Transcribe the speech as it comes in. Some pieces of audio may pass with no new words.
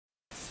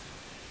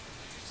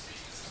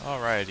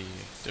Alrighty,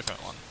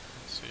 different one.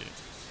 Let's see.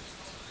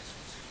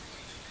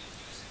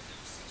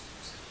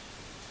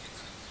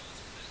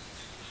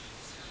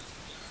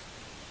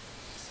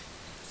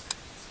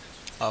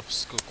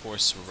 Obstacle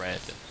course red.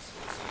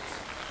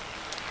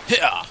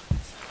 Yeah.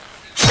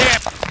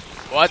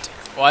 What?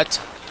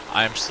 What?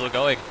 I'm still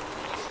going.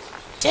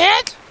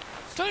 Dad,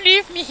 don't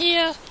leave me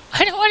here.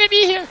 I don't want to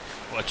be here.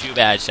 Well, too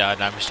bad,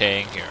 son. I'm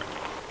staying here.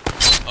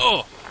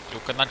 Oh! You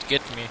cannot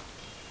get me.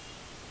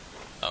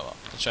 Oh well,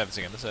 let's try this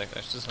again. This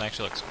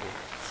actually looks cool.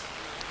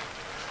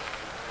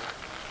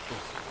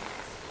 Oof.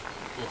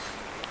 Oof.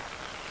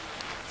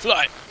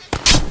 Fly!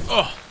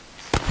 Oh!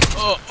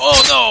 Oh!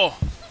 Oh no!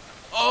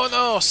 Oh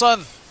no,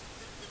 son!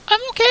 I'm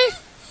okay.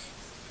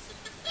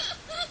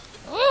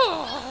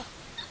 Oh,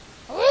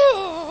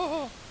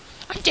 oh,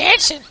 I'm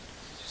dancing.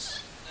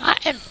 I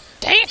am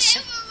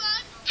dancing.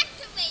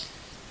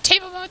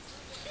 Table mode.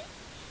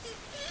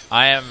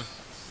 I am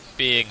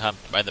being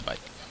humped by the bike.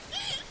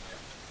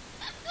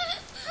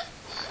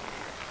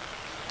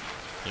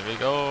 Here we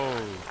go.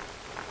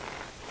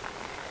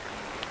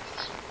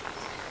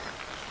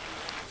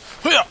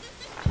 Hoo-yah!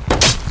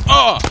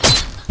 Oh!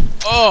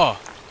 Oh!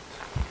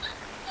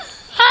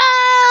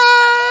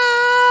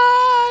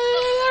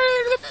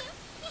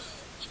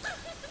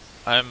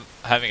 I'm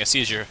having a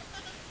seizure.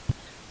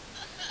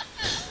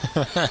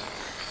 Okay.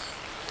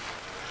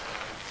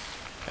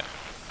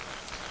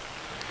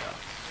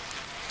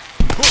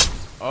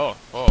 Oh,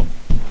 oh.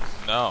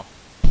 No.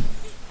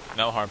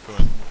 No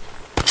harpoon.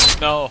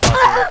 No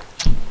harpoon.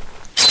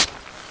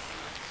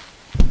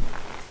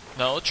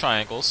 No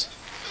triangles.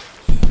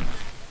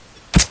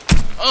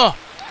 Oh!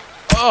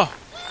 Oh!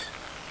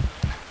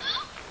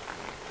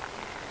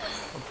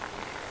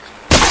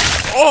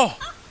 Oh!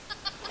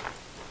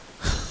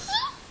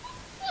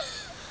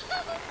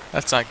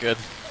 That's not good.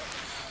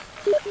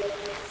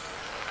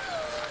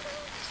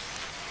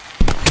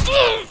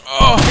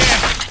 Oh!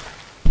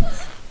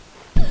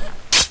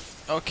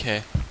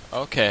 Okay.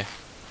 Okay.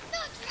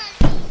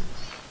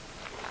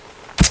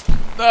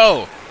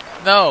 No!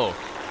 No!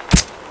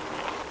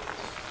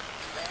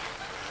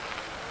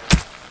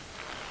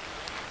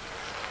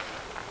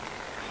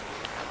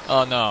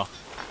 Oh no.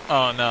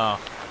 Oh no.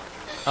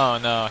 Oh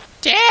no.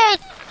 Dad!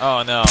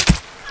 Oh no.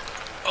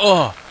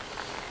 Oh!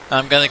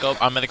 I'm gonna go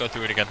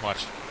through it again,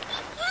 watch.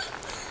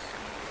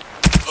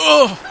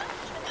 Oh!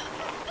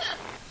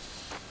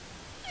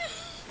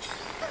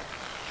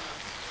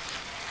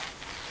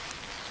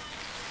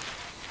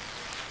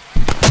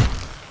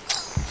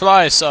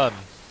 Fly, son!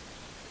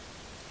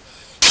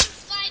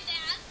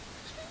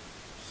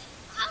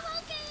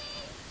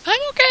 I'm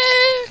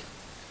okay.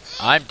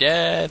 I'm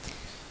dead.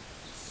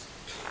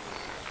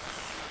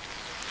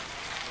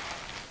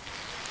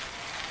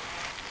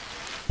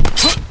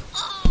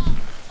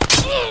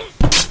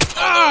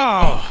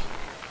 Oh!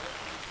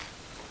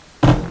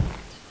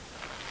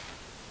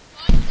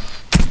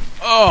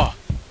 Oh!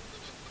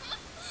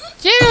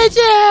 Yeah,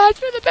 Dad,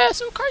 you're the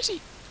best. Oh,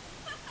 Carsey.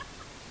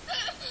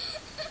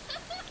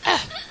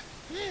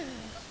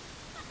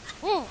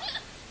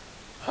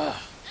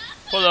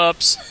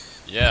 Pull-ups.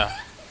 Yeah.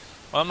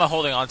 What am I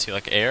holding on to?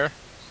 Like air?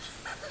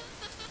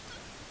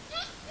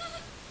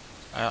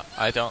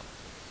 I don't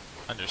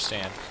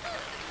understand.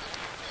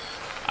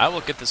 I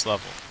will get this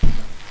level.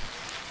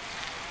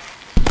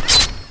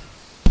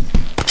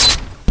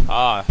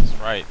 Ah, that's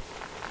right.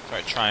 That's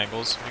right,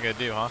 triangles. What are you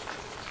gonna do, huh?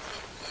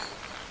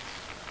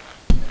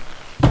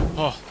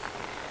 Oh.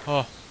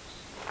 Oh.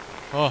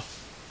 Oh.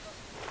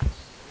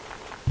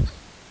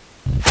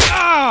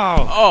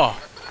 Ow! Oh!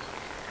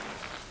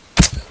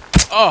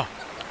 Oh!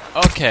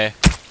 Okay.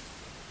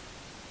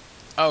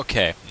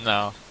 Okay,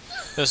 no.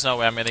 There's no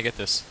way I'm gonna get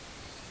this.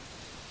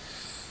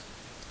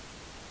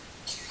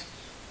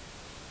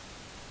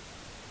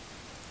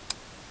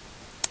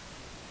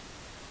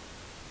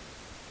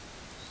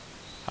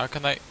 How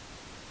can I...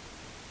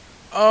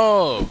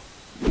 Oh!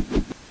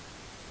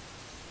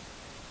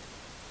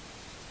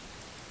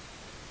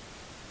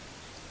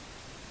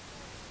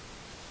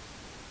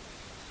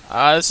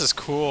 Ah, this is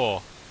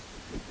cool.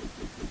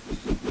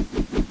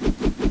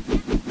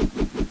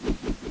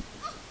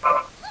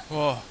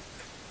 Whoa.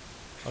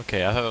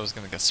 Okay, I thought I was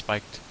gonna get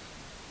spiked.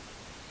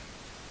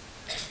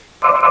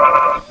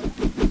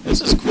 This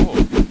is cool.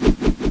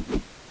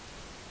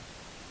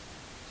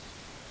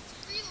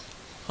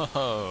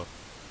 Oh.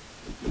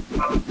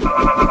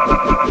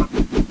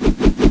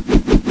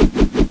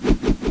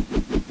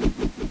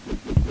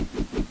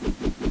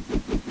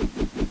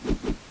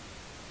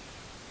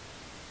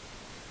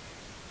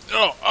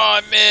 Oh,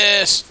 I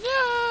missed! No!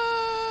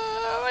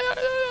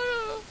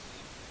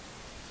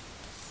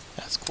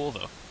 That's cool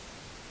though.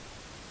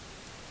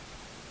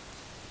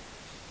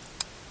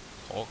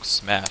 Hulk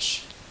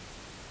smash.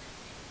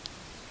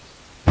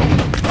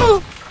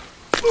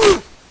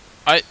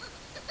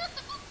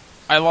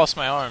 I lost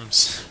my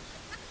arms.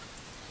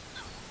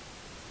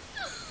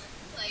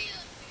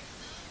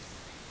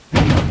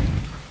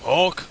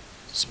 Hulk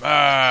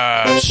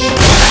smash.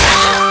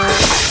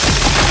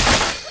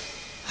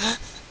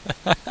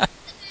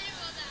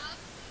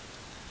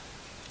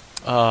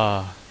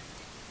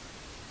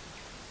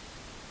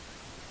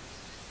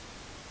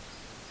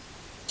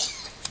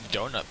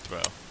 Donut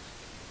throw.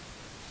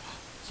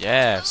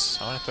 Yes,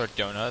 I want to throw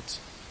donuts.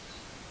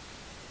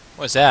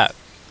 What's that?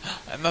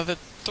 Another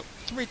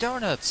 3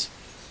 donuts.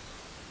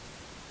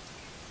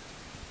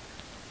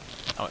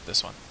 I want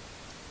this one.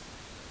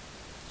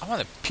 I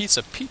want a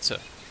pizza.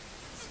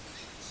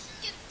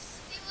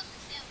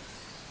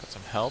 Got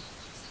some help.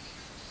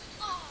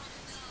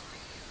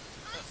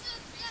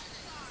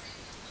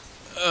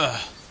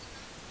 Ugh.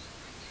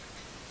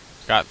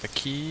 Got the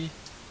key.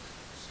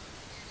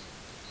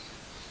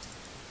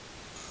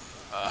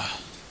 Ugh.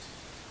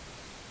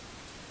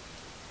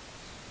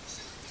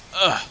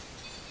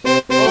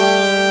 Want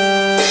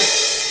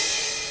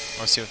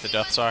to see what the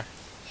deaths are?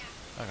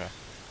 Okay.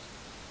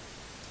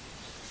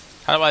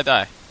 How do I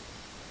die?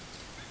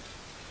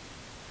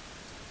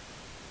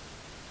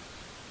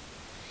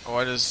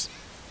 What is...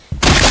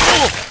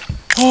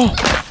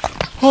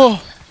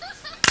 Oh!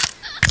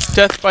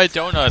 Death by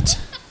donut.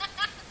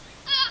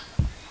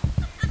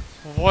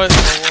 What in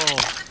the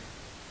world?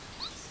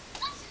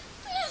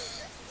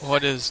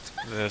 What is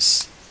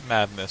this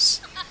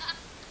madness?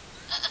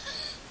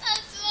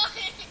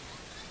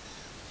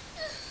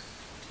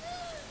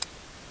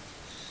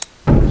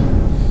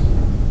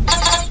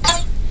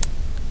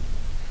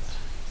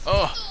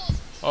 Oh!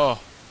 Oh!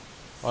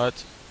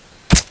 What?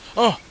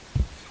 Oh!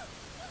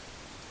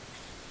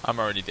 I'm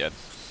already dead.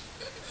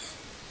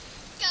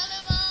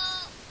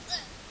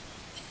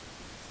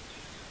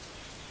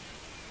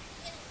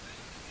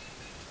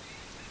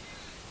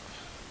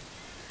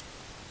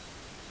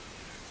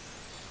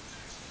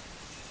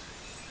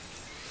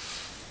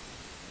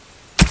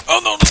 Oh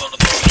no!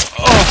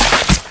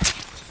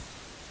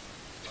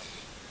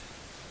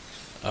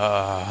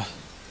 Oh!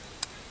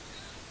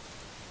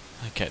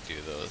 I can't do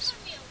those.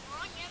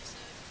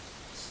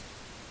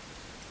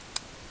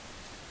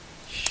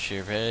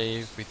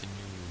 Survive with a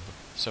noob.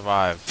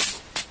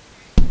 Survive.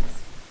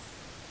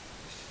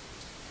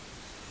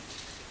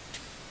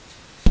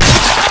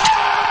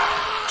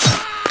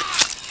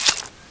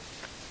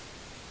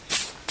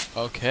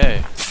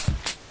 Okay.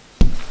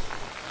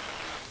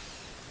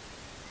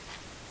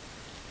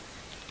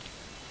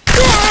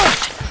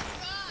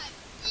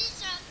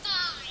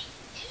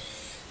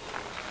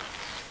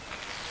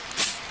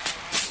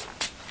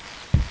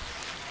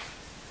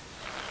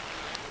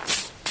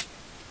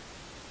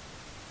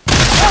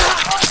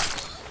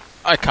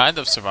 I kind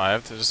of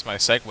survived, just my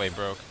Segway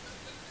broke.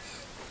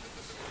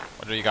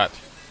 What do you got?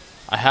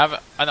 I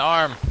have an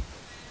arm!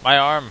 My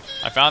arm!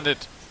 I found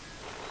it!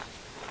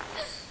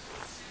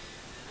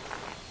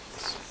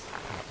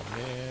 From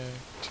here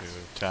to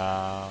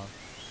town.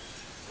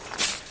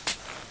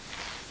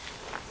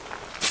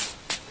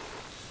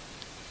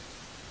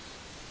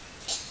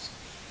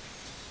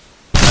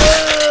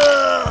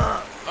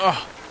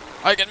 Oh!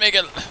 I can make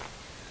it!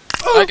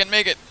 I can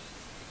make it!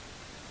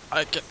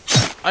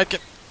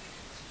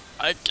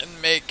 I can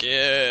make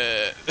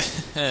it.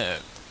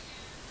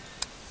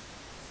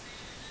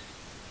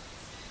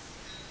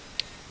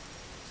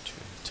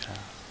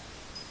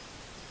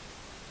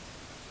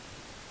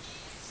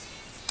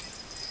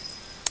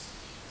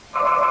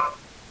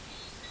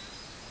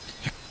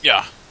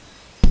 Yeah.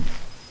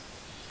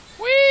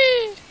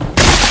 Whee!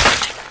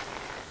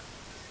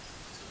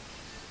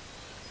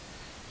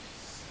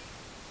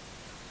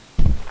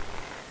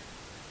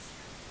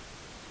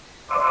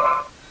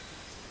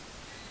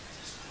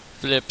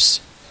 Flips.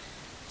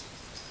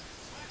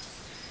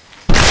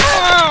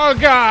 Oh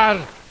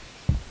God!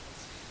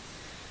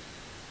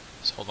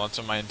 Just hold on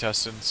to my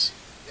intestines.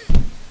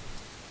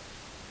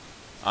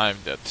 I'm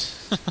dead.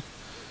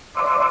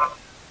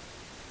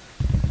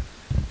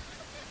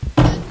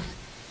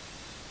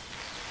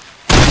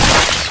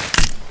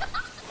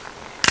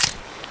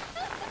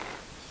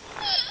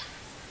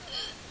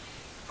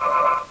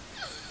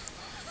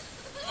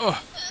 Oh.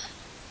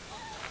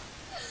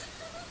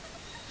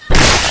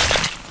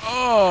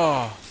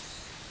 Oh.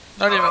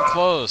 Not even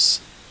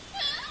close.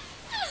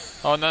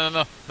 Oh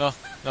no.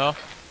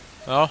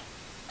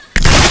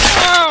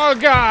 Oh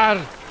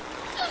God!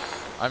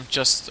 I'm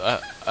just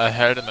a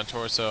head and a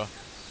torso.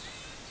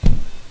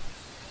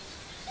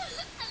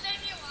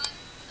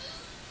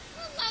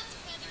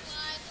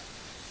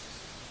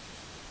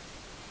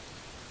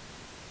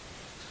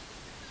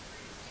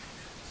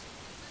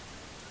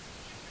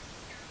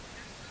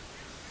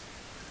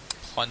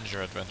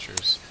 Plunger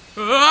adventures.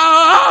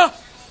 Ah!